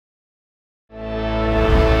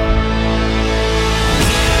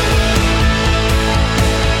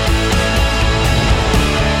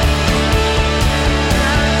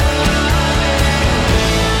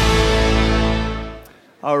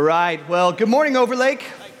right, well, good morning, Overlake.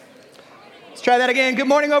 Let's try that again. Good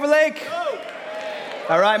morning, Overlake.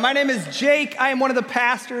 All right, my name is Jake. I am one of the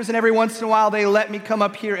pastors, and every once in a while they let me come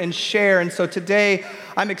up here and share. And so today,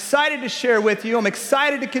 I'm excited to share with you. I'm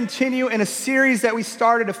excited to continue in a series that we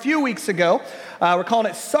started a few weeks ago. We're calling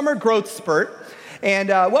it Summer Growth Spurt. And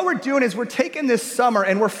what we're doing is we're taking this summer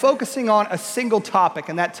and we're focusing on a single topic,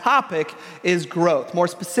 and that topic is growth, more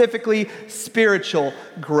specifically, spiritual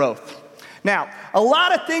growth. Now, a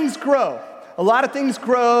lot of things grow. A lot of things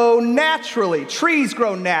grow naturally. Trees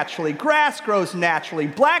grow naturally. Grass grows naturally.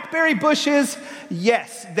 Blackberry bushes,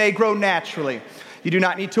 yes, they grow naturally. You do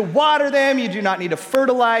not need to water them. You do not need to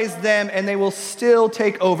fertilize them, and they will still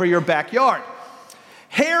take over your backyard.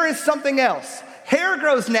 Hair is something else. Hair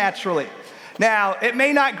grows naturally. Now, it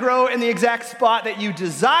may not grow in the exact spot that you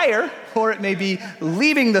desire, or it may be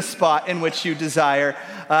leaving the spot in which you desire,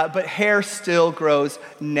 but hair still grows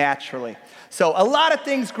naturally. So a lot of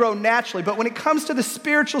things grow naturally, but when it comes to the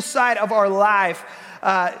spiritual side of our life,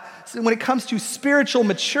 when it comes to spiritual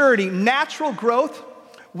maturity, natural growth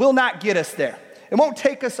will not get us there. It won't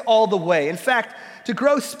take us all the way. In fact, to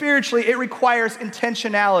grow spiritually, it requires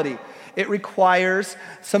intentionality. It requires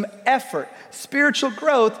some effort. Spiritual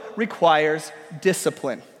growth requires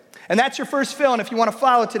discipline. And that's your first fill, and if you want to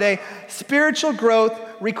follow today, spiritual growth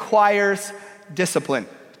requires discipline.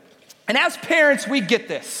 And as parents, we get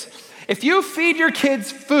this. If you feed your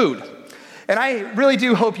kids food, and I really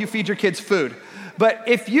do hope you feed your kids food, but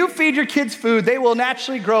if you feed your kids food, they will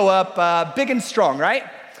naturally grow up big and strong, right?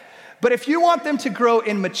 But if you want them to grow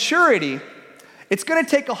in maturity, it's going to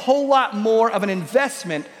take a whole lot more of an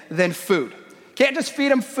investment than food. Can't just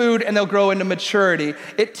feed them food and they'll grow into maturity.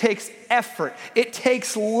 It takes effort. It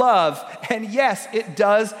takes love. And yes, it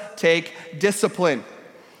does take discipline.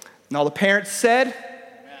 And all the parents said,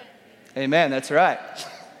 Amen, that's right.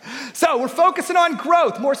 So we're focusing on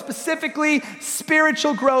growth, more specifically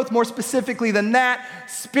spiritual growth, more specifically than that,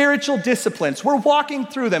 spiritual disciplines. We're walking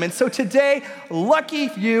through them. And so today, lucky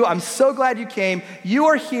you, I'm so glad you came. You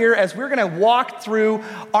are here as we're going to walk through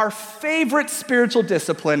our favorite spiritual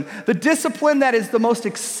discipline, the discipline that is the most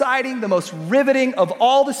exciting, the most riveting of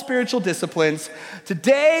all the spiritual disciplines.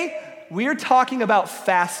 Today, we are talking about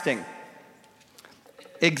fasting.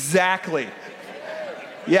 Exactly.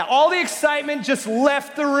 Yeah, all the excitement just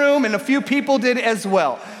left the room, and a few people did as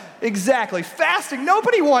well. Exactly. Fasting.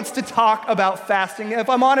 Nobody wants to talk about fasting. If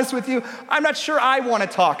I'm honest with you, I'm not sure I want to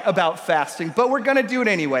talk about fasting, but we're going to do it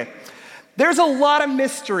anyway. There's a lot of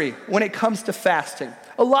mystery when it comes to fasting.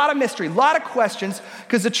 A lot of mystery, a lot of questions,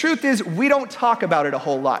 because the truth is we don't talk about it a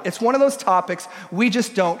whole lot. It's one of those topics we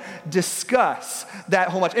just don't discuss that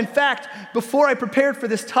whole much. In fact, before I prepared for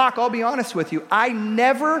this talk, I'll be honest with you, I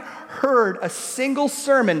never heard a single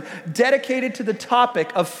sermon dedicated to the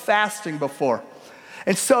topic of fasting before.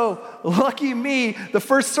 And so, lucky me, the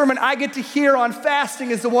first sermon I get to hear on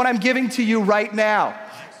fasting is the one I'm giving to you right now.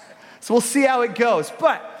 So we'll see how it goes.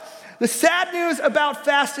 But the sad news about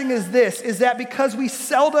fasting is this, is that because we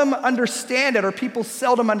seldom understand it, or people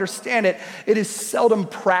seldom understand it, it is seldom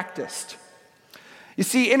practiced. You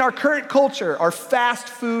see, in our current culture, our fast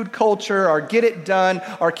food culture, our get it done,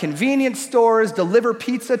 our convenience stores, deliver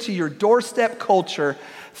pizza to your doorstep culture,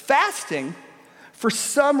 fasting, for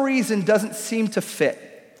some reason, doesn't seem to fit.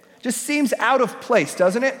 Just seems out of place,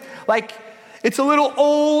 doesn't it? Like, it's a little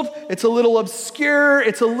old, it's a little obscure,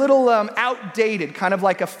 it's a little outdated, kind of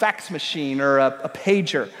like a fax machine or a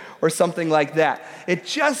pager or something like that. It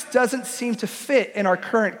just doesn't seem to fit in our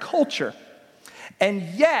current culture. And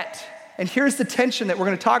yet, and here's the tension that we're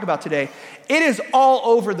going to talk about today, it is all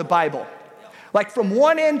over the Bible. Like from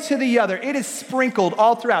one end to the other, it is sprinkled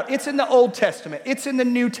all throughout. It's in the Old Testament. It's in the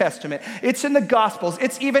New Testament. It's in the Gospels.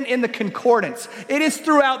 It's even in the Concordance. It is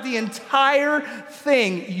throughout the entire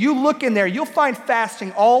thing. You look in there, you'll find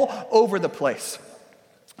fasting all over the place.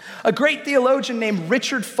 A great theologian named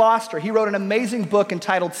Richard Foster, he wrote an amazing book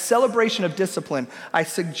entitled Celebration of Discipline. I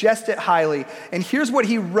suggest it highly. And here's what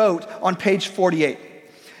he wrote on page 48.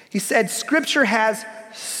 He said, Scripture has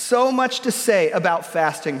so much to say about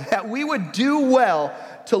fasting that we would do well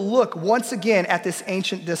to look once again at this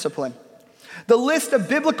ancient discipline. The list of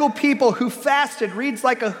biblical people who fasted reads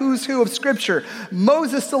like a who's who of Scripture.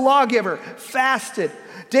 Moses the lawgiver fasted.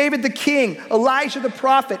 David the king, Elijah the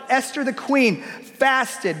prophet, Esther the queen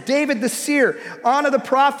fasted. David the seer, Anna the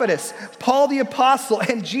prophetess, Paul the apostle,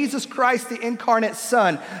 and Jesus Christ the incarnate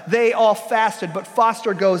Son, they all fasted. But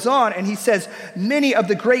Foster goes on and he says, many of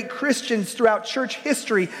the great Christians throughout church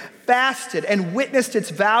history fasted and witnessed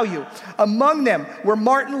its value. Among them were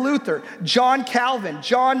Martin Luther, John Calvin,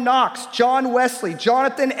 John Knox, John Wesley,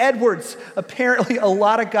 Jonathan Edwards. Apparently a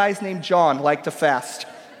lot of guys named John like to fast.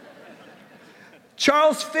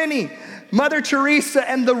 Charles Finney, Mother Teresa,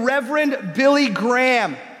 and the Reverend Billy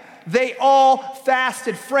Graham, they all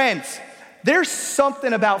fasted. Friends, there's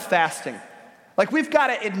something about fasting. Like, we've got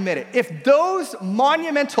to admit it. If those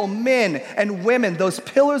monumental men and women, those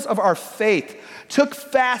pillars of our faith, took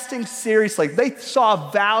fasting seriously, they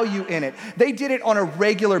saw value in it, they did it on a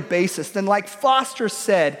regular basis, then like Foster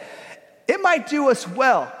said, it might do us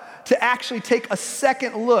well to actually take a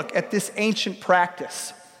second look at this ancient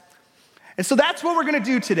practice. And so that's what we're going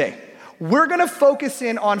to do today. We're going to focus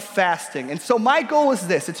in on fasting. And so my goal is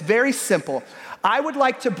this. It's very simple. I would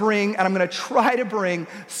like to bring, and I'm going to try to bring,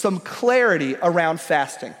 some clarity around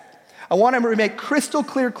fasting. I want to make crystal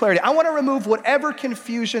clear clarity. I want to remove whatever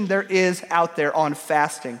confusion there is out there on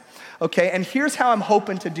fasting. Okay, and here's how I'm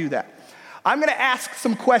hoping to do that. I'm going to ask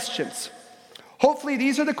some questions. Hopefully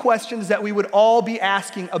these are the questions that we would all be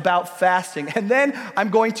asking about fasting. And then I'm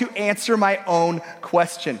going to answer my own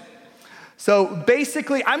question. So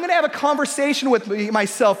basically, I'm going to have a conversation with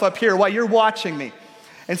myself up here while you're watching me.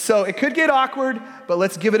 And so it could get awkward, but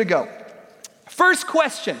let's give it a go. First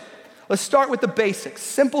question. Let's start with the basics.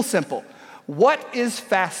 Simple. What is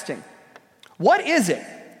fasting? What is it?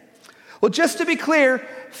 Well, just to be clear,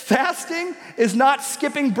 fasting is not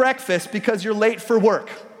skipping breakfast because you're late for work.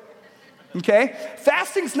 Okay?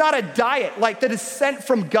 Fasting's not a diet like that is sent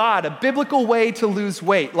from God, a biblical way to lose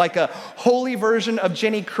weight, like a holy version of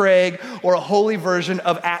Jenny Craig or a holy version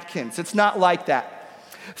of Atkins. It's not like that.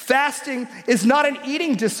 Fasting is not an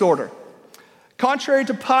eating disorder. Contrary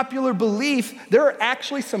to popular belief, there are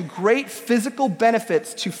actually some great physical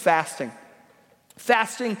benefits to fasting.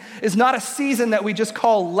 Fasting is not a season that we just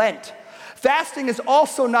call Lent. Fasting is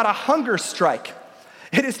also not a hunger strike.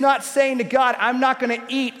 It is not saying to God, I'm not going to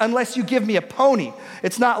eat unless you give me a pony.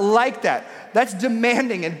 It's not like that. That's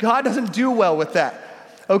demanding, and God doesn't do well with that.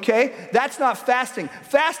 Okay? That's not fasting.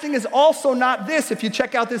 Fasting is also not this, if you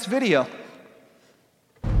check out this video.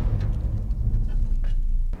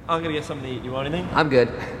 I'm gonna get something to eat. You want anything? I'm good.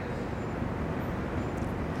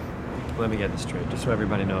 Let me get this straight, just so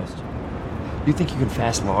everybody knows. You think you can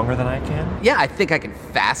fast longer than I can? Yeah, I think I can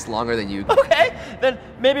fast longer than you. Okay, then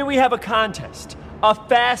maybe we have a contest. A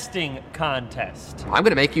fasting contest. I'm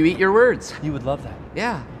gonna make you eat your words. You would love that.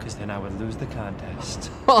 Yeah. Because then I would lose the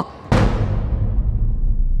contest. Oh,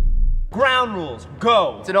 Ground rules,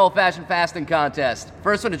 go! it's an old-fashioned fasting contest.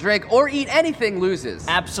 First one to drink or eat anything loses.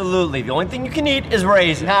 Absolutely. The only thing you can eat is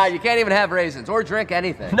raisins. Nah, you can't even have raisins or drink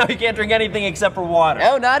anything. No, you can't drink anything except for water.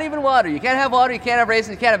 No, not even water. You can't have water, you can't have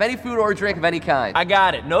raisins, you can't have any food or drink of any kind. I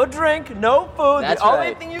got it. No drink, no food. That's the only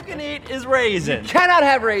right. thing you can eat is raisins. Cannot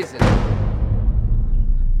have raisins.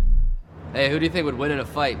 Hey, who do you think would win in a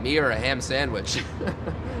fight, me or a ham sandwich?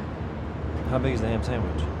 How big is the ham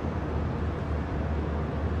sandwich?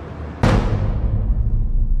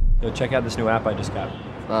 Yo, check out this new app I just got.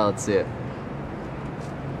 Well, let's see it.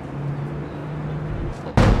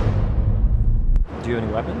 Do you have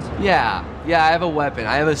any weapons? Yeah, I have a weapon.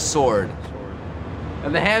 I have a sword.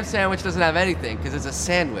 And the ham sandwich doesn't have anything because it's a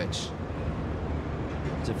sandwich.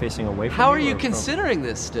 Is it facing away from you? How are you or from- considering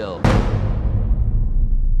this still?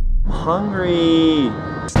 I'm hungry.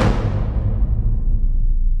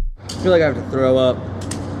 I feel like I have to throw up.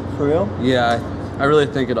 For real? Yeah, I really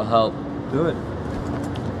think it'll help. Do it.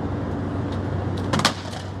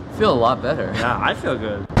 I feel a lot better. Yeah, I feel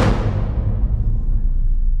good.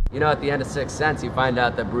 You know, at the end of Sixth Sense, you find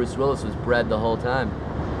out that Bruce Willis was bred the whole time.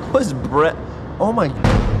 What's Brett? Oh my.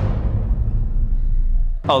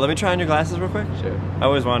 Oh, let me try on your glasses real quick. Sure. I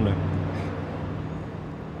always wonder.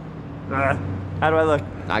 How do I look?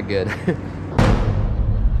 Not good.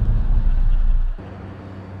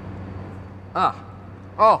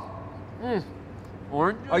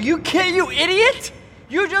 Orange? Are you kidding, you idiot?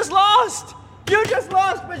 You just lost! You just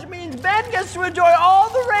lost, which means Ben gets to enjoy all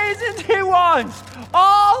the raisins he wants!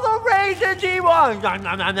 All the raisins he wants! Nom,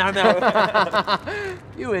 nom, nom, nom, nom.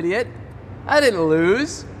 You idiot. I didn't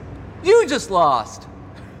lose. You just lost.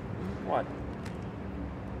 What?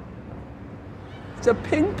 It's a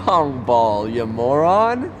ping pong ball, you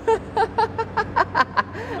moron.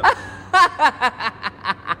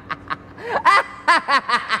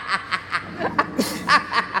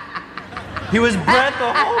 He was Brett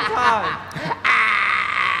the whole time!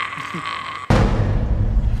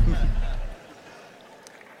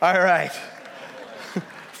 All right.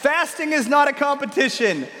 Fasting is not a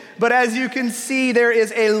competition, but as you can see, there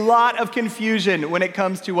is a lot of confusion when it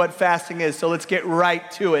comes to what fasting is, so let's get right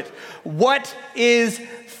to it. What is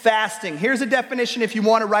fasting? Here's a definition if you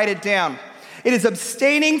want to write it down. It is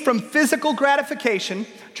abstaining from physical gratification,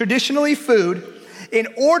 traditionally food, in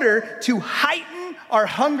order to heighten our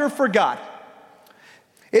hunger for God.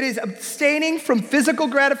 It is abstaining from physical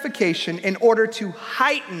gratification in order to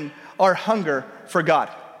heighten our hunger for God.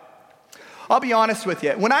 I'll be honest with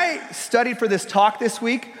you. When I studied for this talk this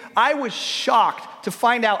week, I was shocked to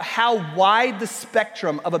find out how wide the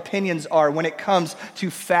spectrum of opinions are when it comes to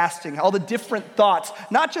fasting, all the different thoughts,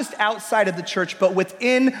 not just outside of the church, but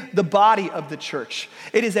within the body of the church.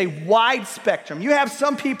 It is a wide spectrum. You have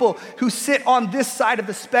some people who sit on this side of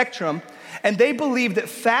the spectrum, and they believe that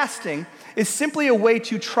fasting is simply a way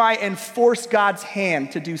to try and force God's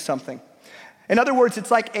hand to do something. In other words,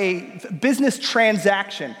 it's like a business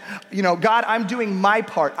transaction. You know, God, I'm doing my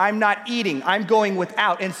part. I'm not eating. I'm going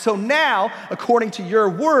without. And so now, according to your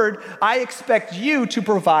word, I expect you to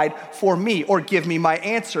provide for me or give me my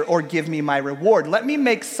answer or give me my reward. Let me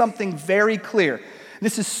make something very clear.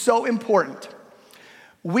 This is so important.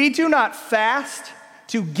 We do not fast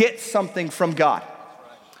to get something from God.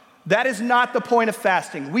 That is not the point of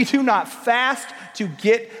fasting. We do not fast to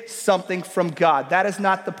get something from God. That is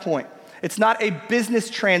not the point. It's not a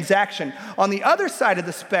business transaction. On the other side of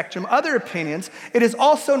the spectrum, other opinions, it is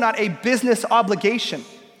also not a business obligation.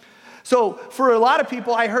 So for a lot of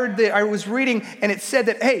people, I heard that I was reading and it said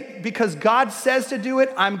that, hey, because God says to do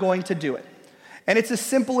it, I'm going to do it. And it's as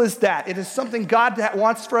simple as that. It is something God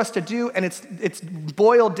wants for us to do, and it's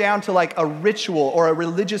boiled down to like a ritual or a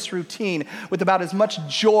religious routine with about as much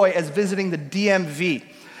joy as visiting the DMV.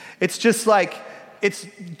 It's just like,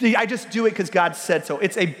 I just do it because God said so.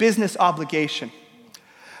 It's a business obligation.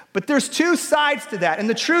 But there's two sides to that. And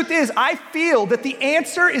the truth is, I feel that the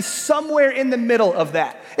answer is somewhere in the middle of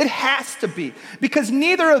that. It has to be, because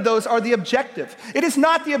neither of those are the objective. It is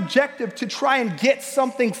not the objective to try and get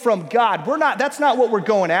something from God. That's not what we're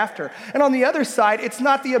going after. And on the other side, it's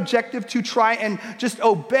not the objective to try and just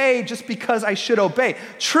obey just because I should obey.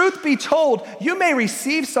 Truth be told, you may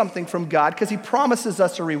receive something from God because he promises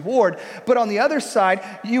us a reward. But on the other side,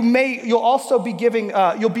 you'll also be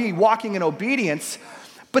you'll be walking in obedience.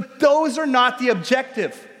 But those are not the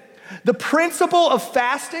objective. The principle of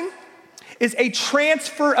fasting is a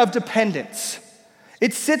transfer of dependence.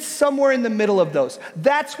 It sits somewhere in the middle of those.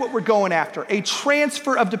 That's what we're going after, a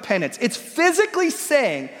transfer of dependence. It's physically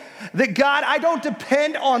saying that God, I don't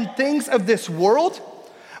depend on things of this world.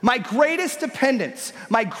 My greatest dependence,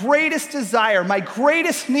 my greatest desire, my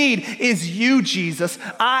greatest need is you, Jesus.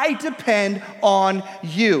 I depend on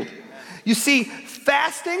you. You see,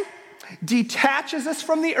 fasting detaches us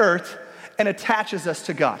from the earth and attaches us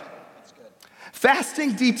to God.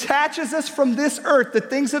 Fasting detaches us from this earth, the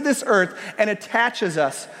things of this earth, and attaches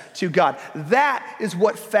us to God. That is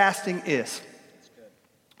what fasting is.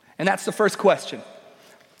 And that's the first question.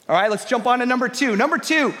 All right, let's jump on to number two. Number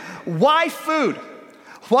two, why food?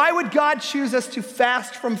 Why would God choose us to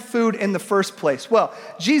fast from food in the first place? Well,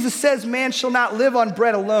 Jesus says man shall not live on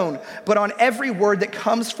bread alone, but on every word that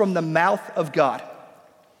comes from the mouth of God.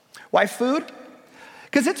 Why food?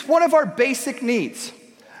 Because it's one of our basic needs.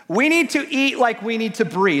 We need to eat like we need to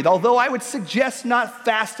breathe, although I would suggest not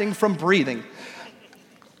fasting from breathing.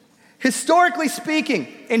 Historically speaking,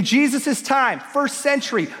 in Jesus' time, first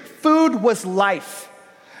century, food was life.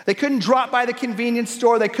 They couldn't drop by the convenience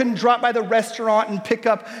store. They couldn't drop by the restaurant and pick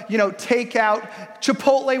up, takeout.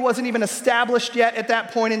 Chipotle wasn't even established yet at that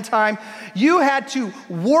point in time. You had to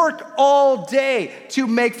work all day to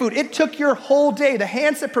make food. It took your whole day. The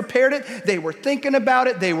hands that prepared it, they were thinking about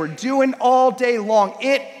it. They were doing all day long.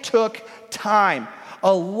 It took time,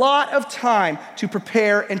 a lot of time to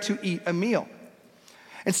prepare and to eat a meal.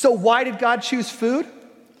 And so why did God choose food?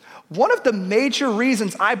 One of the major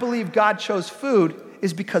reasons I believe God chose food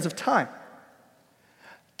is because of time.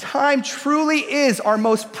 Time truly is our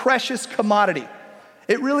most precious commodity.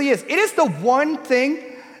 It really is. It is the one thing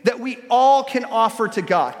that we all can offer to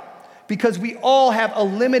God because we all have a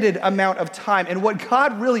limited amount of time. And what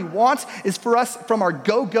God really wants is for us, from our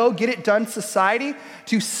go, get it done society,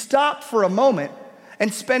 to stop for a moment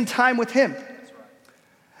and spend time with him.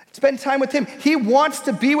 Spend time with him. He wants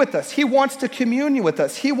to be with us. He wants to commune with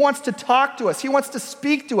us. He wants to talk to us. He wants to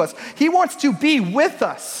speak to us. He wants to be with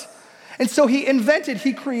us. And so he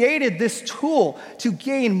created this tool to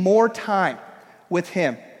gain more time with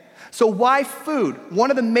him. So why food? One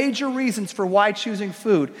of the major reasons for why choosing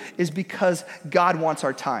food is because God wants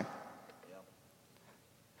our time.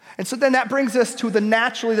 And so then that brings us to the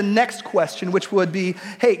next question, which would be,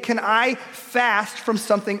 hey, can I fast from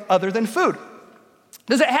something other than food?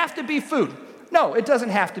 Does it have to be food? No, it doesn't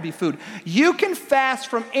have to be food. You can fast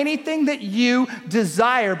from anything that you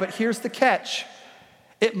desire, but here's the catch.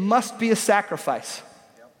 It must be a sacrifice.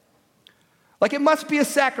 Like, it must be a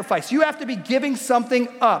sacrifice. You have to be giving something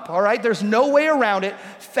up, all right? There's no way around it.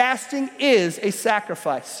 Fasting is a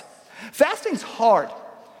sacrifice. Fasting's hard.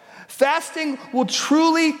 Fasting will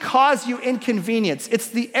truly cause you inconvenience. It's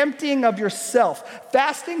the emptying of yourself.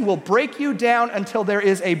 Fasting will break you down until there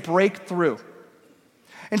is a breakthrough.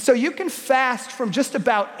 And so you can fast from just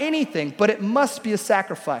about anything, but it must be a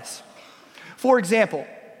sacrifice. For example,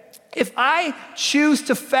 if I choose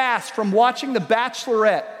to fast from watching The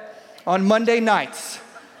Bachelorette on Monday nights,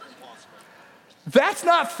 that's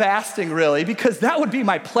not fasting really, because that would be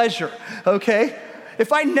my pleasure, okay?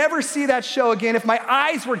 If I never see that show again, if my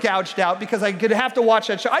eyes were gouged out because I could have to watch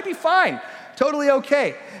that show, I'd be fine, totally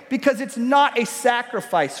okay, because it's not a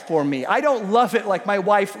sacrifice for me. I don't love it like my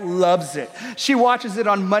wife loves it. She watches it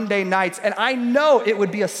on Monday nights, and I know it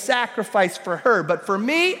would be a sacrifice for her, but for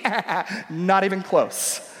me, not even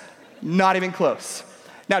close. Not even close.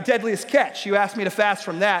 Now, Deadliest Catch, you asked me to fast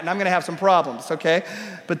from that, and I'm gonna have some problems, okay?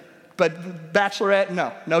 But Bachelorette,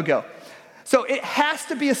 no go. So it has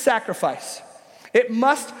to be a sacrifice. It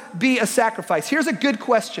must be a sacrifice. Here's a good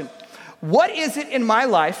question. What is it in my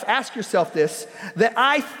life, ask yourself this, that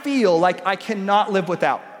I feel like I cannot live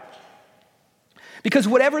without? Because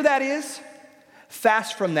whatever that is,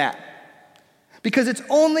 fast from that. Because it's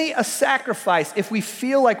only a sacrifice if we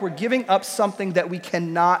feel like we're giving up something that we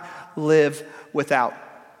cannot live without.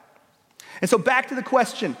 And so back to the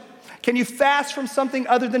question, can you fast from something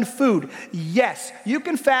other than food? Yes, you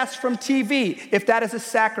can fast from TV if that is a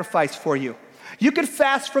sacrifice for you. You can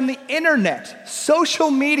fast from the internet, social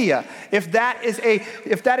media, if that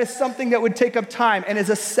is something that would take up time and is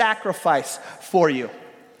a sacrifice for you.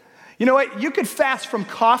 You know what? You could fast from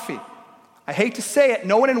coffee. I hate to say it,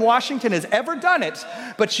 no one in Washington has ever done it,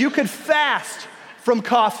 but you could fast from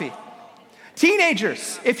coffee.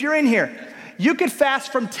 Teenagers, if you're in here, you could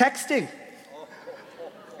fast from texting.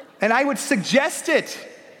 And I would suggest it.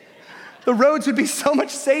 The roads would be so much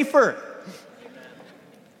safer.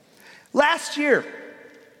 Last year,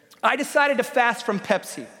 I decided to fast from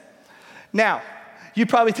Pepsi. Now, you're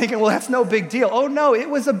probably thinking, well, that's no big deal. Oh no, it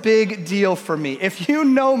was a big deal for me. If you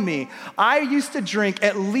know me, I used to drink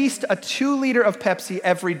at least a 2-liter of Pepsi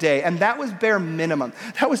every day, and that was bare minimum.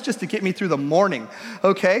 That was just to get me through the morning,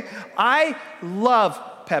 okay? I love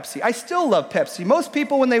Pepsi. I still love Pepsi. Most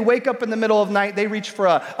people, when they wake up in the middle of the night, they reach for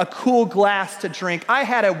a cool glass to drink. I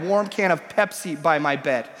had a warm can of Pepsi by my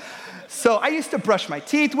bed. So I used to brush my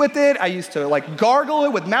teeth with it. I used to gargle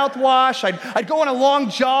it with mouthwash. I'd go on a long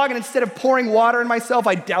jog, and instead of pouring water in myself,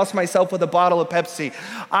 I'd douse myself with a bottle of Pepsi.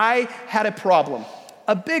 I had a problem,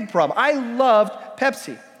 a big problem. I loved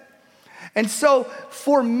Pepsi. And so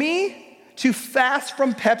for me to fast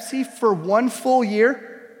from Pepsi for 1 full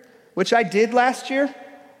year, which I did last year,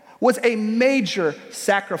 was a major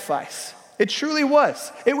sacrifice. It truly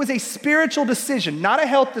was. It was a spiritual decision, not a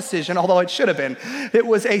health decision, although it should have been. It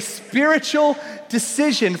was a spiritual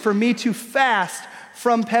decision for me to fast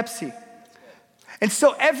from Pepsi. And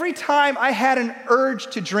so every time I had an urge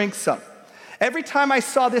to drink some, every time I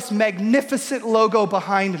saw this magnificent logo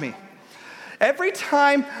behind me, every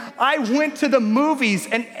time I went to the movies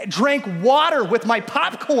and drank water with my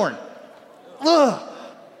popcorn,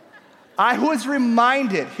 I was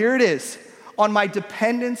reminded, here it is, on my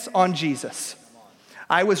dependence on Jesus.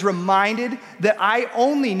 I was reminded that I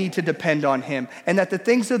only need to depend on him, and that the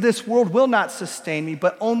things of this world will not sustain me,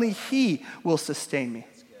 but only he will sustain me.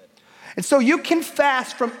 And so you can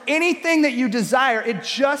fast from anything that you desire. It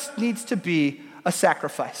just needs to be a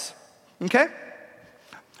sacrifice. Okay?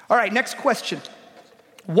 All right, next question.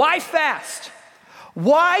 Why fast?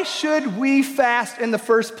 Why should we fast in the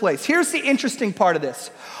first place? Here's the interesting part of this.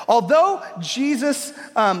 Although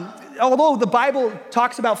the Bible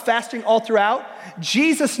talks about fasting all throughout,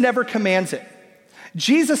 Jesus never commands it.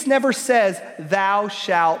 Jesus never says, "Thou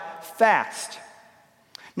shalt fast."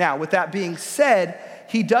 Now, with that being said,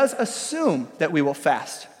 he does assume that we will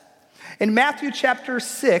fast. In Matthew chapter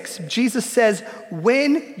 6, Jesus says,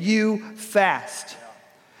 "When you fast."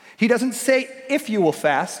 He doesn't say if you will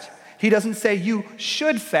fast. He doesn't say you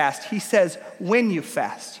should fast. He says when you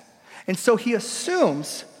fast. And so he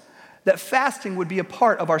assumes that fasting would be a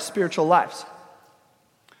part of our spiritual lives.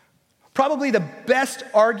 Probably the best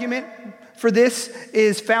argument for this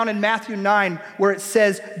is found in Matthew 9, where it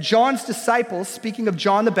says, John's disciples, speaking of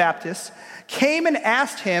John the Baptist, came and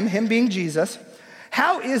asked him being Jesus,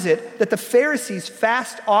 "How is it that the Pharisees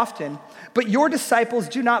fast often, but your disciples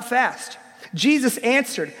do not fast?" Jesus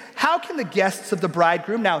answered, "How can the guests of the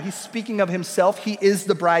bridegroom," now he's speaking of himself, he is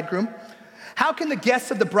the bridegroom, "how can the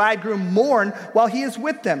guests of the bridegroom mourn while he is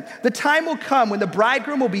with them? The time will come when the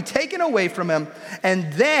bridegroom will be taken away from him,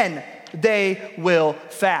 and then they will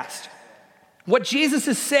fast." What Jesus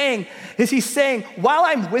is saying is he's saying, while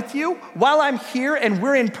I'm with you, while I'm here and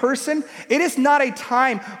we're in person, it is not a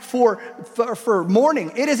time for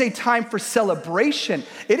mourning. It is a time for celebration.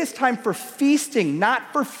 It is time for feasting,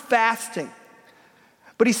 not for fasting.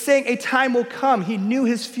 But he's saying a time will come. He knew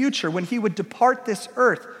his future when he would depart this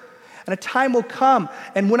earth. And a time will come,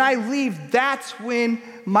 and when I leave, that's when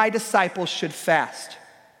my disciples should fast.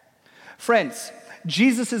 Friends,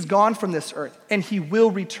 Jesus is gone from this earth, and he will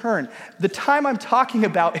return. The time I'm talking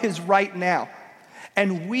about is right now,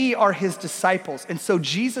 and we are his disciples. And so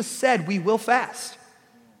Jesus said we will fast.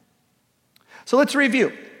 So let's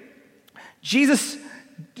review. Jesus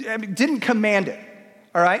didn't command it,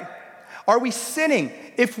 all right? Are we sinning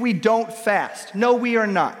if we don't fast? No, we are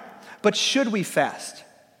not. But should we fast?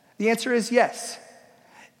 The answer is yes,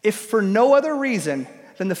 if for no other reason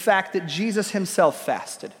than the fact that Jesus himself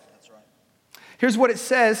fasted. That's right. Here's what it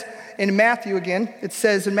says in Matthew again. It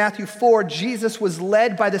says in Matthew 4, Jesus was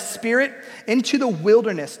led by the Spirit into the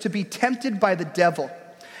wilderness to be tempted by the devil.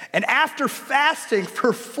 And after fasting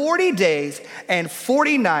for 40 days and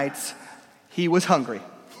 40 nights, he was hungry.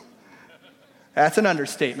 That's an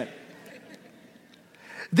understatement.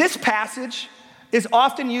 This passage is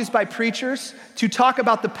often used by preachers to talk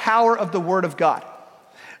about the power of the Word of God.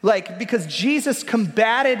 Because Jesus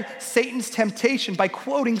combated Satan's temptation by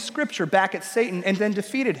quoting scripture back at Satan and then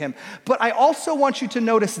defeated him. But I also want you to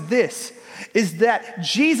notice this, is that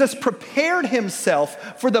Jesus prepared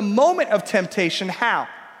himself for the moment of temptation. How?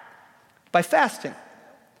 By fasting.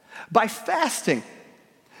 By fasting.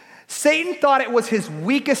 Satan thought it was his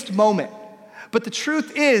weakest moment. But the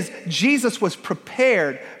truth is, Jesus was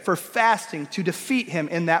prepared for fasting to defeat him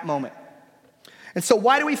in that moment. And so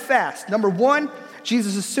why do we fast? Number one,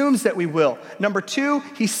 Jesus assumes that we will. Number two,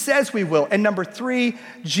 he says we will. And number three,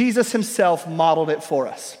 Jesus himself modeled it for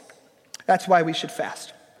us. That's why we should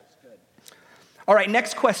fast. All right,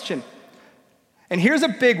 next question. And here's a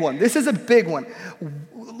big one. This is a big one.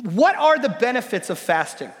 What are the benefits of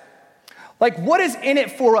fasting? What is in it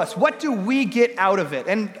for us? What do we get out of it?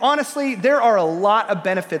 And honestly, there are a lot of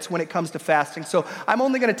benefits when it comes to fasting. So I'm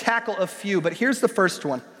only going to tackle a few, but here's the first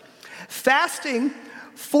one. Fasting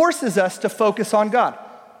forces us to focus on God.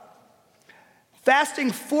 Fasting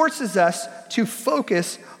forces us to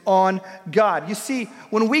focus on God. You see,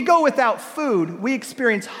 when we go without food, we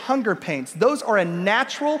experience hunger pains. Those are a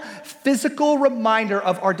natural physical reminder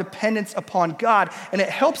of our dependence upon God, and it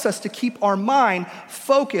helps us to keep our mind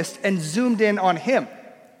focused and zoomed in on him.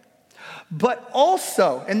 But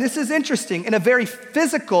also, and this is interesting, in a very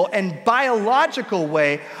physical and biological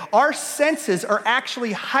way, our senses are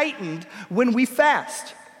actually heightened when we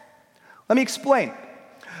fast. Let me explain.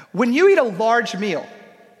 When you eat a large meal,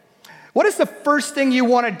 what is the first thing you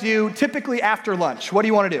want to do typically after lunch? What do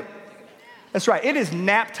you want to do? That's right. It is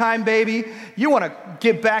nap time, baby. You want to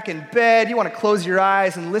get back in bed. You want to close your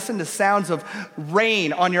eyes and listen to sounds of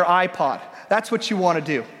rain on your iPod. That's what you want to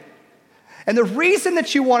do. And the reason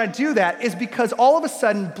that you want to do that is because all of a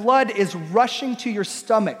sudden blood is rushing to your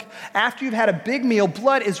stomach. After you've had a big meal,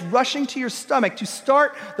 blood is rushing to your stomach to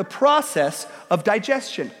start the process of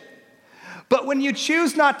digestion. But when you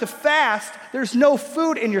choose not to fast, there's no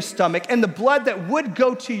food in your stomach, and the blood that would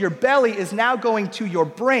go to your belly is now going to your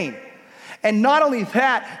brain. And not only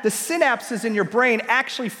that, the synapses in your brain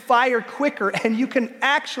actually fire quicker, and you can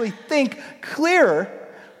actually think clearer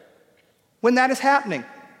when that is happening.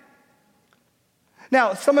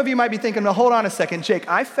 Now, some of you might be thinking, well, hold on a second, Jake,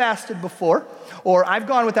 I fasted before, or I've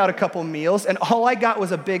gone without a couple meals, and all I got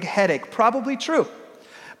was a big headache. Probably true.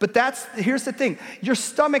 But here's the thing, your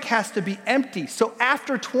stomach has to be empty. So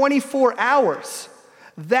after 24 hours,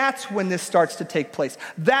 that's when this starts to take place.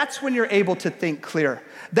 That's when you're able to think clear.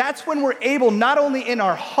 That's when we're able, not only in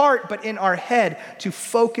our heart, but in our head, to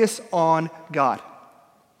focus on God.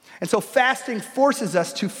 And so fasting forces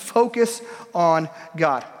us to focus on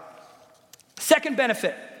God. Second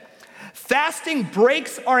benefit, fasting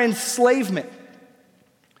breaks our enslavement.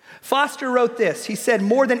 Foster wrote this. He said,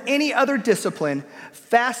 more than any other discipline,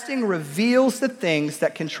 fasting reveals the things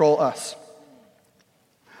that control us.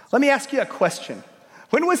 Let me ask you a question.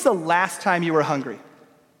 When was the last time you were hungry?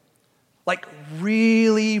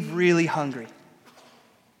 Really, really hungry.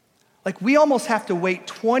 We almost have to wait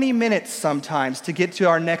 20 minutes sometimes to get to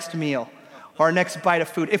our next meal, or our next bite of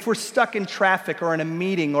food, if we're stuck in traffic or in a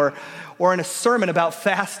meeting or in a sermon about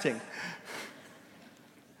fasting.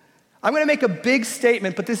 I'm going to make a big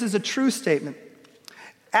statement, but this is a true statement.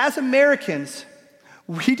 As Americans,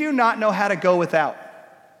 we do not know how to go without.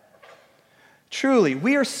 Truly,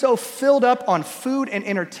 we are so filled up on food and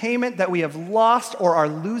entertainment that we have lost or are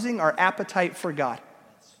losing our appetite for God.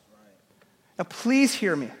 Now, please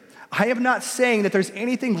hear me. I am not saying that there's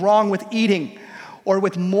anything wrong with eating or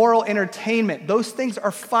with moral entertainment. Those things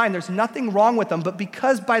are fine. There's nothing wrong with them. But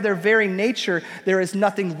because by their very nature there is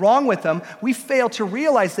nothing wrong with them, we fail to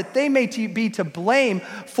realize that they may be to blame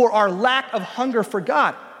for our lack of hunger for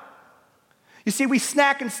God. You see, we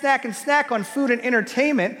snack and snack and snack on food and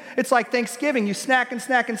entertainment. It's like Thanksgiving. You snack and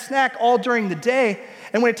snack and snack all during the day.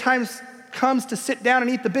 And when it comes to sit down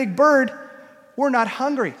and eat the big bird, we're not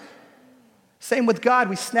hungry. Same with God.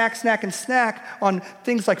 We snack, snack, and snack on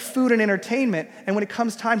things like food and entertainment. And when it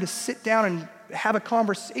comes time to sit down and have a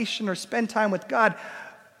conversation or spend time with God,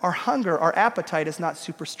 our hunger, our appetite is not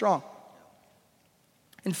super strong.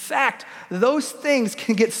 In fact, those things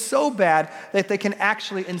can get so bad that they can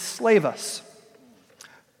actually enslave us.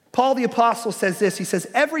 Paul the Apostle says this. He says,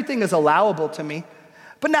 everything is allowable to me,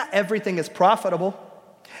 but not everything is profitable.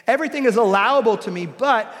 Everything is allowable to me,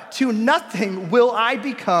 but to nothing will I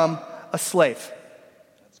become a slave.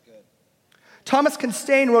 That's good. Thomas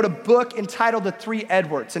Constable wrote a book entitled The Three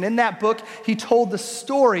Edwards, and in that book, he told the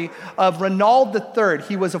story of Renaud III.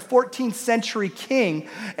 He was a 14th century king,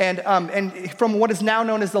 and from what is now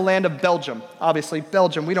known as the land of Belgium. Obviously,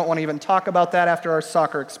 Belgium, we don't want to even talk about that after our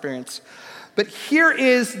soccer experience. But here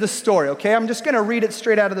is the story, okay? I'm just going to read it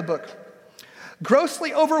straight out of the book.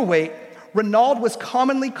 Grossly overweight, Renaud was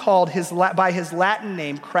commonly called by his Latin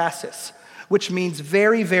name Crassus, which means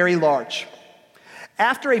very, very large.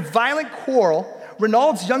 After a violent quarrel,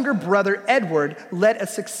 Renaud's younger brother Edward led a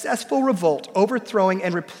successful revolt, overthrowing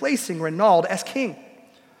and replacing Renaud as king.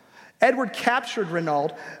 Edward captured Renaud,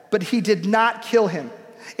 but he did not kill him.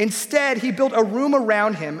 Instead, he built a room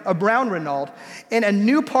around Renaud in a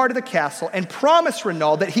new part of the castle and promised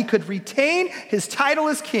Renaud that he could retain his title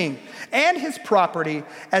as king and his property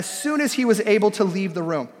as soon as he was able to leave the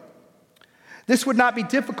room. This would not be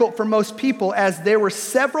difficult for most people, as there were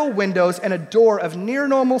several windows and a door of near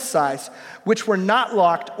normal size, which were not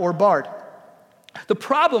locked or barred. The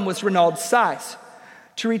problem was Renaud's size.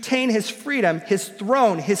 To retain his freedom, his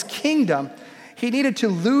throne, his kingdom, he needed to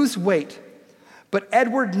lose weight. But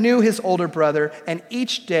Edward knew his older brother, and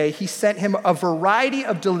each day he sent him a variety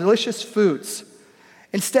of delicious foods.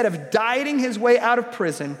 Instead of dieting his way out of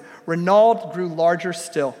prison, Renaud grew larger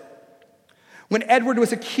still. When Edward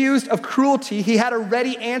was accused of cruelty, he had a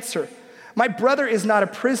ready answer. My brother is not a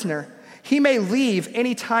prisoner. He may leave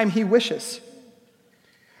any time he wishes.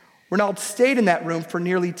 Renaud stayed in that room for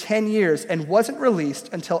nearly 10 years and wasn't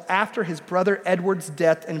released until after his brother Edward's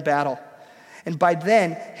death in battle. And by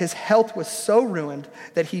then, his health was so ruined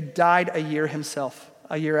that he died a year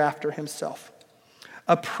after himself.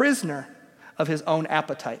 A prisoner of his own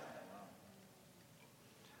appetite.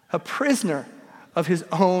 A prisoner of his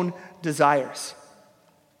own desires.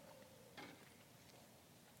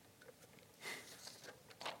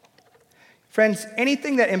 Friends,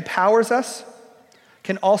 anything that empowers us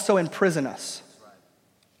can also imprison us.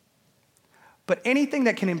 But anything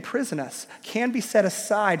that can imprison us can be set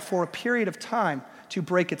aside for a period of time to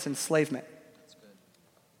break its enslavement.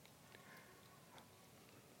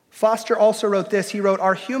 Foster also wrote this. He wrote,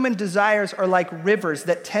 our human desires are like rivers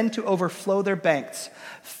that tend to overflow their banks.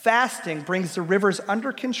 Fasting brings the rivers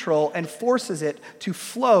under control and forces it to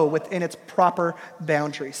flow within its proper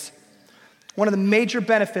boundaries. One of the major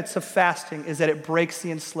benefits of fasting is that it breaks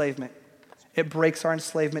the enslavement. It breaks our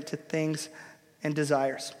enslavement to things and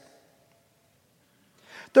desires.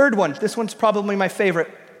 Third one, this one's probably my favorite.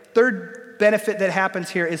 Third benefit that happens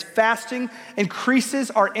here is fasting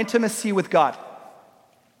increases our intimacy with God.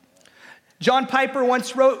 John Piper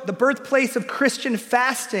once wrote, the birthplace of Christian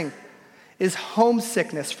fasting is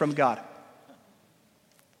homesickness from God.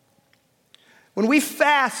 When we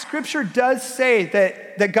fast, Scripture does say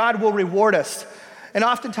that God will reward us. And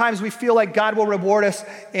oftentimes we feel like God will reward us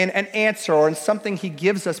in an answer or in something he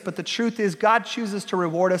gives us. But the truth is God chooses to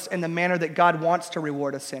reward us in the manner that God wants to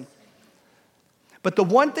reward us in. But the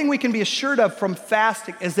one thing we can be assured of from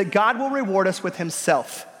fasting is that God will reward us with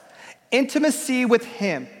himself. Intimacy with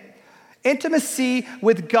him. Intimacy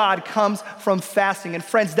with God comes from fasting. And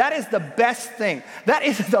friends, that is the best thing. That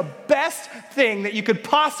is the best thing that you could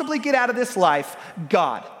possibly get out of this life,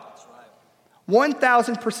 God.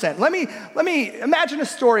 1,000%. Let me imagine a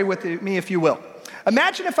story with me, if you will.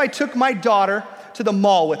 Imagine if I took my daughter to the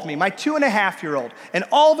mall with me, my 2.5-year-old, and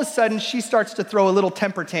all of a sudden she starts to throw a little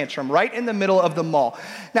temper tantrum right in the middle of the mall.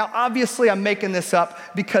 Now, obviously, I'm making this up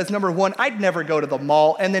because number one, I'd never go to the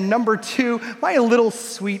mall, and then number two, my little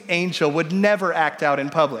sweet angel would never act out in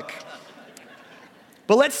public.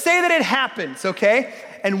 But let's say that it happens, okay?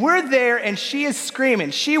 And we're there, and she is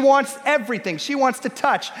screaming. She wants everything. She wants to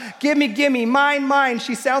touch. Gimme, mine, mine.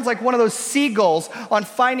 She sounds like one of those seagulls on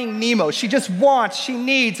Finding Nemo. She just wants, she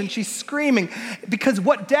needs, and she's screaming. Because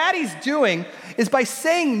what Daddy's doing is by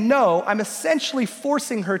saying no, I'm essentially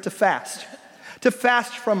forcing her to fast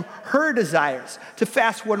from her desires, to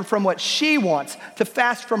fast from what she wants, to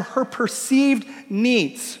fast from her perceived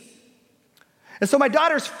needs. And so my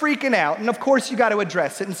daughter's freaking out, and of course you got to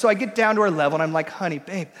address it. And so I get down to her level, and I'm like, honey,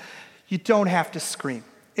 babe, you don't have to scream.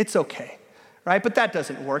 It's okay, right? But that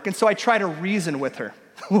doesn't work. And so I try to reason with her,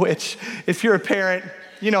 which, if you're a parent,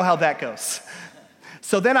 you know how that goes.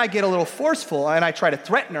 So then I get a little forceful, and I try to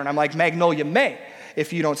threaten her, and I'm like, Magnolia May,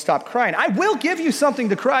 if you don't stop crying, I will give you something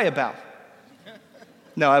to cry about.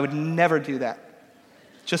 No, I would never do that.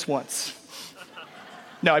 Just once.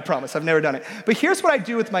 No, I promise, I've never done it. But here's what I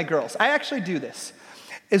do with my girls. I actually do this.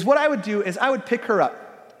 What I would do is I would pick her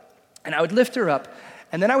up, and I would lift her up,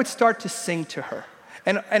 and then I would start to sing to her.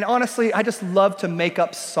 And honestly, I just love to make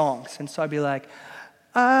up songs. And so I'd be like,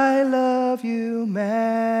 I love you,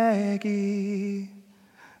 Maggie.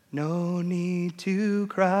 No need to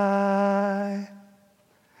cry.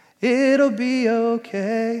 It'll be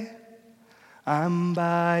okay. I'm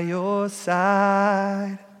by your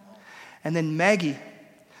side. And then Maggie,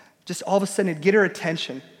 just all of a sudden it'd get her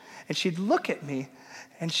attention, and she'd look at me,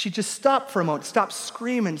 and she'd just stop for a moment, stop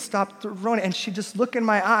screaming, stop running, and she'd just look in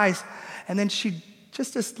my eyes, and then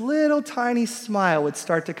just this little tiny smile would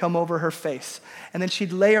start to come over her face. And then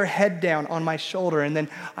she'd lay her head down on my shoulder, and then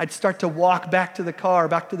I'd start to walk back to the car,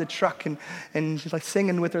 back to the truck, and like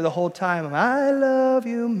singing with her the whole time. I love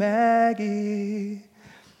you, Maggie.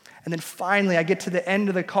 And then finally, I get to the end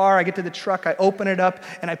of the car, I get to the truck, I open it up,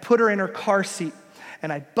 and I put her in her car seat,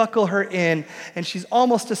 and I buckle her in, and she's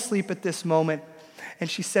almost asleep at this moment, and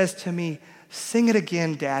she says to me, sing it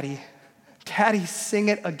again, Daddy. Daddy, sing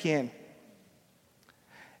it again.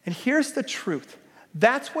 And here's the truth.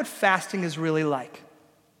 That's what fasting is really like.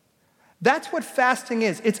 That's what fasting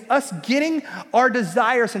is. It's us getting our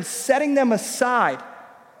desires and setting them aside.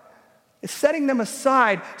 It's setting them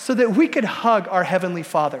aside so that we could hug our Heavenly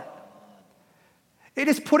Father. It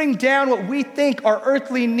is putting down what we think are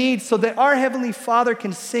earthly needs so that our Heavenly Father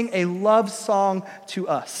can sing a love song to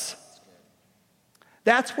us.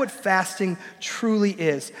 That's what fasting truly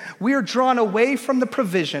is. We are drawn away from the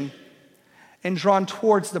provision and drawn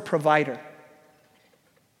towards the provider.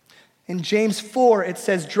 In James 4, it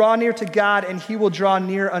says, draw near to God and he will draw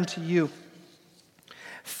near unto you.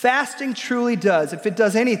 Fasting truly does, if it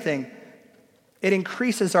does anything, it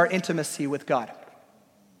increases our intimacy with God.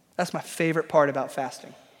 That's my favorite part about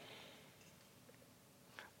fasting.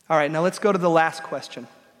 All right, now let's go to the last question.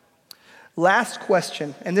 Last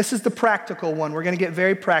question, and this is the practical one. We're going to get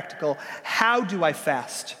very practical. How do I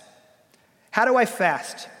fast? How do I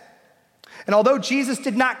fast? And although Jesus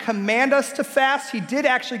did not command us to fast, he did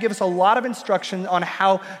actually give us a lot of instruction on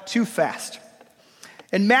how to fast.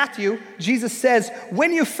 In Matthew, Jesus says,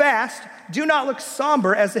 when you fast, do not look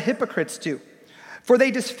somber as the hypocrites do, for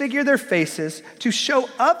they disfigure their faces to show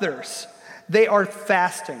others they are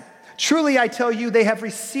fasting. Truly, I tell you, they have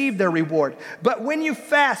received their reward. But when you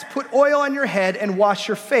fast, put oil on your head and wash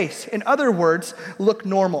your face. In other words, look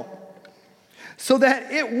normal, so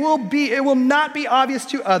that it will not be obvious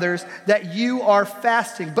to others that you are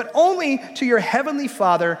fasting, but only to your heavenly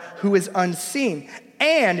Father who is unseen.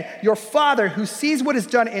 And your Father who sees what is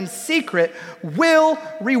done in secret will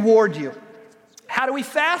reward you. How do we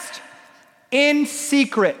fast? In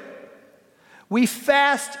secret. We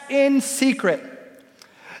fast in secret.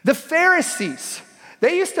 The Pharisees,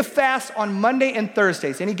 they used to fast on Monday and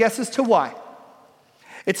Thursdays. Any guesses to why?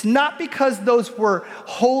 It's not because those were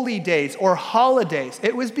holy days or holidays.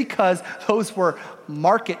 It was because those were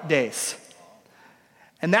market days.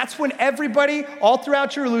 And that's when everybody all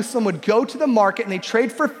throughout Jerusalem would go to the market and they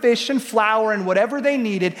trade for fish and flour and whatever they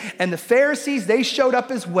needed. And the Pharisees, they showed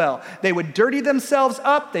up as well. They would dirty themselves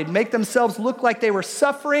up. They'd make themselves look like they were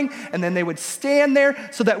suffering. And then they would stand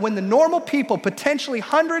there so that when the normal people, potentially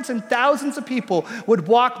hundreds and thousands of people, would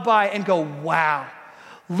walk by and go, wow,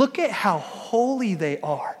 look at how holy they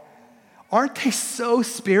are. Aren't they so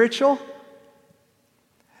spiritual?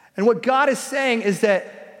 And what God is saying is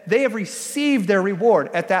that they have received their reward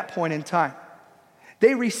at that point in time.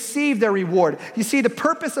 They received their reward. You see, the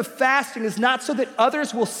purpose of fasting is not so that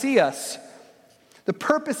others will see us. The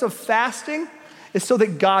purpose of fasting is so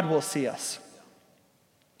that God will see us.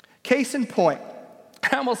 Case in point,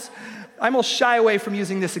 I almost shy away from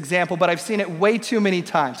using this example, but I've seen it way too many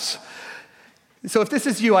times. So if this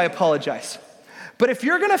is you, I apologize. But if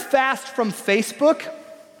you're going to fast from Facebook,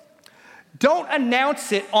 don't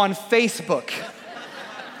announce it on Facebook.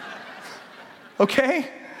 okay?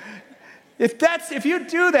 If you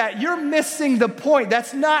do that, you're missing the point.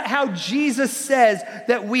 That's not how Jesus says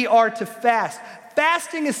that we are to fast.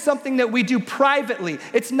 Fasting is something that we do privately.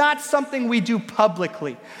 It's not something we do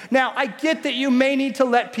publicly. Now, I get that you may need to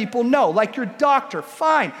let people know, like your doctor.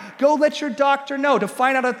 Fine, go let your doctor know to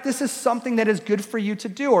find out if this is something that is good for you to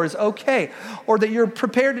do or is okay, or that you're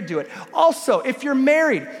prepared to do it. Also, if you're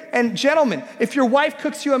married, and gentlemen, if your wife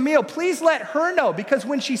cooks you a meal, please let her know, because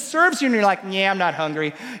when she serves you and you're like, yeah, I'm not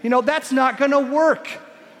hungry, that's not gonna work.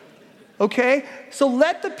 Okay? So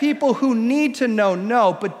let the people who need to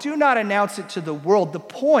know, but do not announce it to the world. The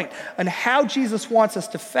point on how Jesus wants us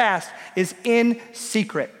to fast is in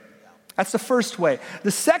secret. That's the first way.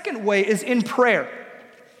 The second way is in prayer.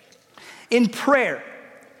 In prayer.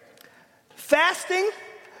 Fasting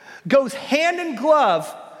goes hand in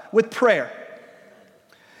glove with prayer.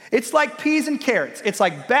 It's like peas and carrots. It's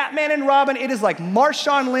like Batman and Robin. It is like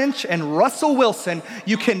Marshawn Lynch and Russell Wilson.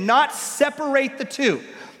 You cannot separate the two.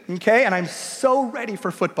 Okay, and I'm so ready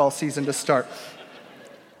for football season to start.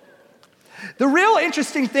 The real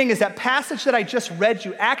interesting thing is that passage that I just read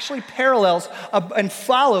you actually parallels and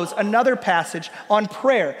follows another passage on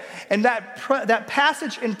prayer. And that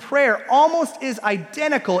passage in prayer almost is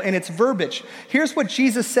identical in its verbiage. Here's what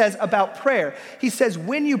Jesus says about prayer. He says,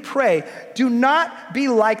 when you pray, do not be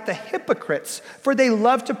like the hypocrites, for they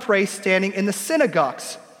love to pray standing in the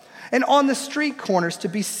synagogues and on the street corners to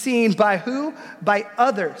be seen by who? By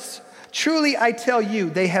others. Truly, I tell you,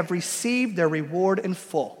 they have received their reward in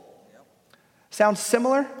full. Sounds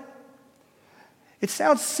similar? It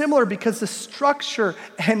sounds similar because the structure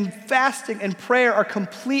and fasting and prayer are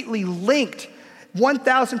completely linked,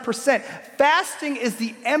 1,000%. Fasting is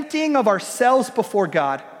the emptying of ourselves before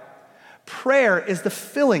God. Prayer is the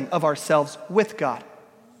filling of ourselves with God.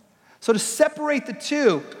 So to separate the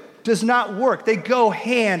two does not work. They go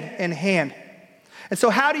hand in hand. And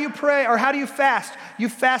so how do you pray, or how do you fast? You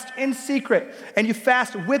fast in secret, and you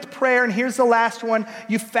fast with prayer, and here's the last one.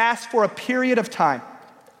 You fast for a period of time.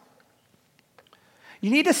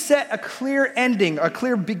 You need to set a clear ending, a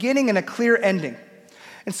clear beginning and a clear ending.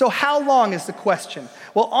 And so how long is the question?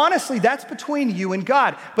 Well, honestly, that's between you and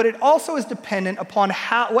God, but it also is dependent upon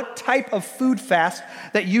what type of food fast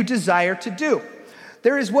that you desire to do.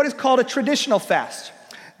 There is what is called a traditional fast.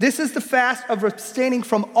 This is the fast of abstaining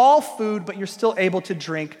from all food, but you're still able to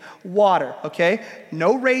drink water, okay?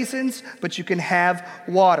 No raisins, but you can have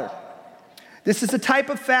water. This is the type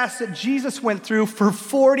of fast that Jesus went through for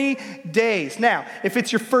 40 days. Now, if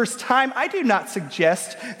it's your first time, I do not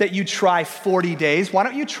suggest that you try 40 days. Why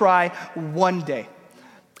don't you try one day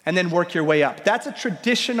and then work your way up? That's a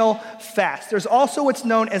traditional fast. There's also what's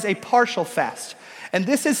known as a partial fast. And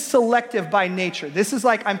this is selective by nature. This is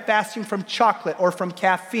like I'm fasting from chocolate or from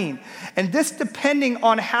caffeine. And this, depending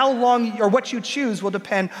on how long, or what you choose, will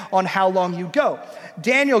depend on how long you go.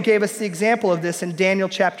 Daniel gave us the example of this in Daniel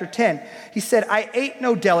chapter 10. He said, I ate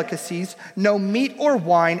no delicacies, no meat or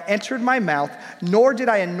wine entered my mouth, nor did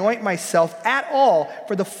I anoint myself at all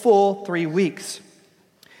for the full 3 weeks.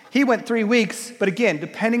 He went 3 weeks, but again,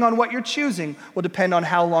 depending on what you're choosing, will depend on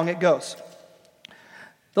how long it goes.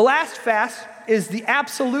 The last fast is the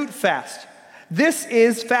absolute fast. This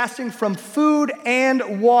is fasting from food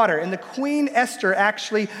and water. And the Queen Esther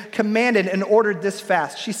actually commanded and ordered this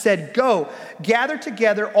fast. She said, go, gather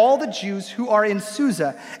together all the Jews who are in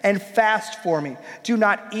Susa and fast for me. Do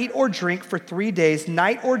not eat or drink for 3 days,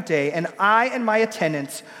 night or day, and I and my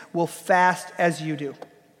attendants will fast as you do.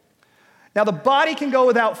 Now, the body can go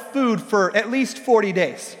without food for at least 40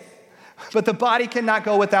 days, but the body cannot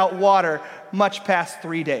go without water much past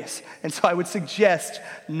 3 days. And so I would suggest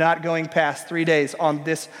not going past 3 days on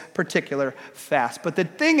this particular fast. But the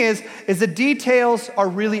thing is the details are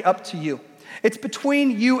really up to you. It's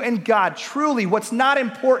between you and God. Truly, what's not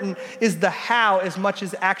important is the how as much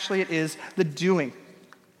as actually it is the doing.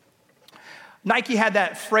 Nike had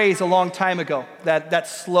that phrase a long time ago, that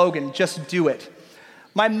slogan, just do it.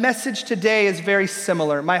 My message today is very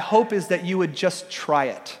similar. My hope is that you would just try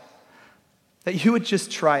it. That you would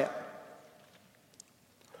just try it.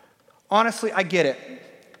 Honestly, I get it.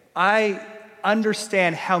 I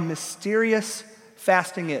understand how mysterious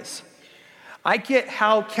fasting is. I get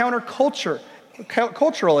how cultural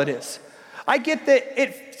it is. I get that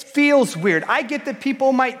it feels weird. I get that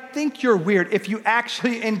people might think you're weird if you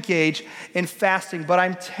actually engage in fasting. But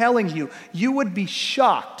I'm telling you, you would be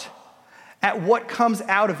shocked at what comes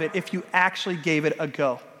out of it if you actually gave it a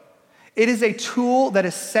go. It is a tool that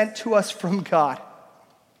is sent to us from God.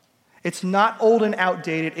 It's not old and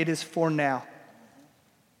outdated, it is for now.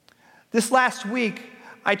 This last week,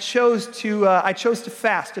 I chose to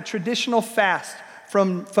fast, a traditional fast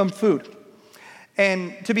from food.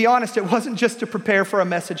 And to be honest, it wasn't just to prepare for a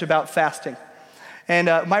message about fasting. And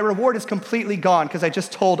my reward is completely gone because I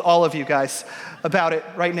just told all of you guys about it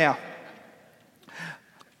right now.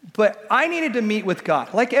 But I needed to meet with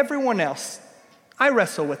God. Like everyone else, I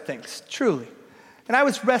wrestle with things, truly. And I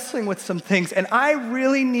was wrestling with some things, and I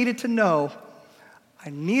really needed to know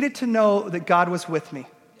that God was with me.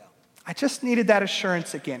 I just needed that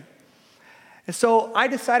assurance again. And so I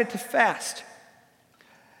decided to fast.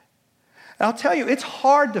 And I'll tell you, it's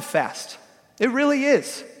hard to fast. It really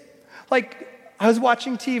is. Like, I was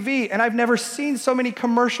watching TV, and I've never seen so many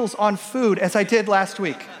commercials on food as I did last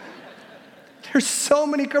week. There's so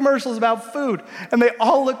many commercials about food, and they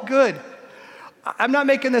all look good. I'm not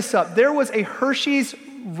making this up. There was a Hershey's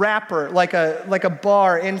wrapper, like a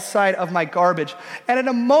bar inside of my garbage. And in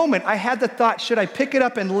a moment, I had the thought, should I pick it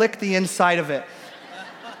up and lick the inside of it?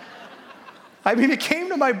 I mean, it came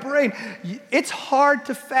to my brain. It's hard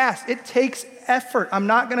to fast. It takes effort. I'm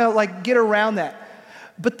not gonna get around that.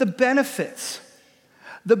 But the benefits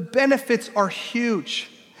are huge.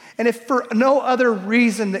 And if for no other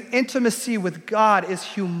reason, the intimacy with God is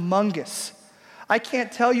humongous. I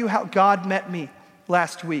can't tell you how God met me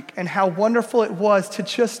last week and how wonderful it was to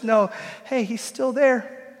just know, hey, he's still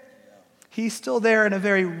there. He's still there in a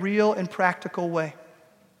very real and practical way.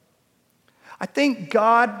 I think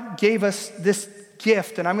God gave us this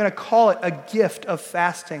gift, and I'm going to call it a gift of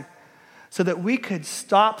fasting, so that we could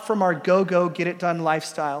stop from our go-go, get-it-done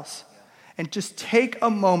lifestyles and just take a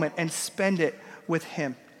moment and spend it with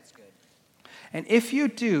him. And if you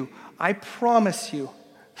do, I promise you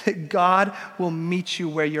that God will meet you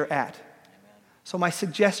where you're at. So my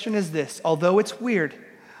suggestion is this: although it's weird,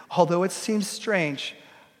 although it seems strange,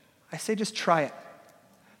 I say just try it.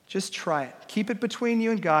 Just try it. Keep it between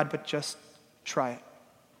you and God, but just try it.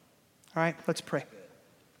 All right, let's pray.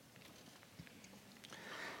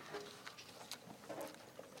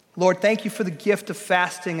 Lord, thank you for the gift of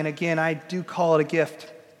fasting. And again, I do call it a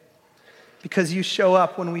gift because you show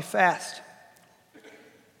up when we fast.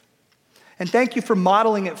 And thank you for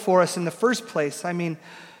modeling it for us in the first place. I mean,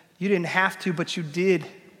 you didn't have to, but you did.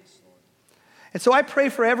 And so I pray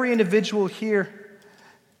for every individual here.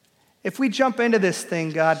 If we jump into this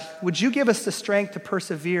thing, God, would you give us the strength to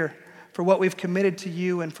persevere for what we've committed to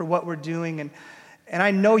you and for what we're doing? And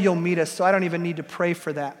I know you'll meet us, so I don't even need to pray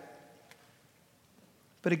for that.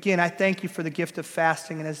 But again, I thank you for the gift of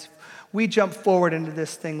fasting. And as we jump forward into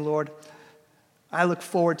this thing, Lord, I look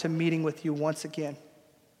forward to meeting with you once again.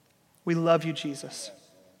 We love you, Jesus.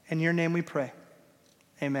 In your name we pray.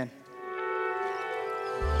 Amen.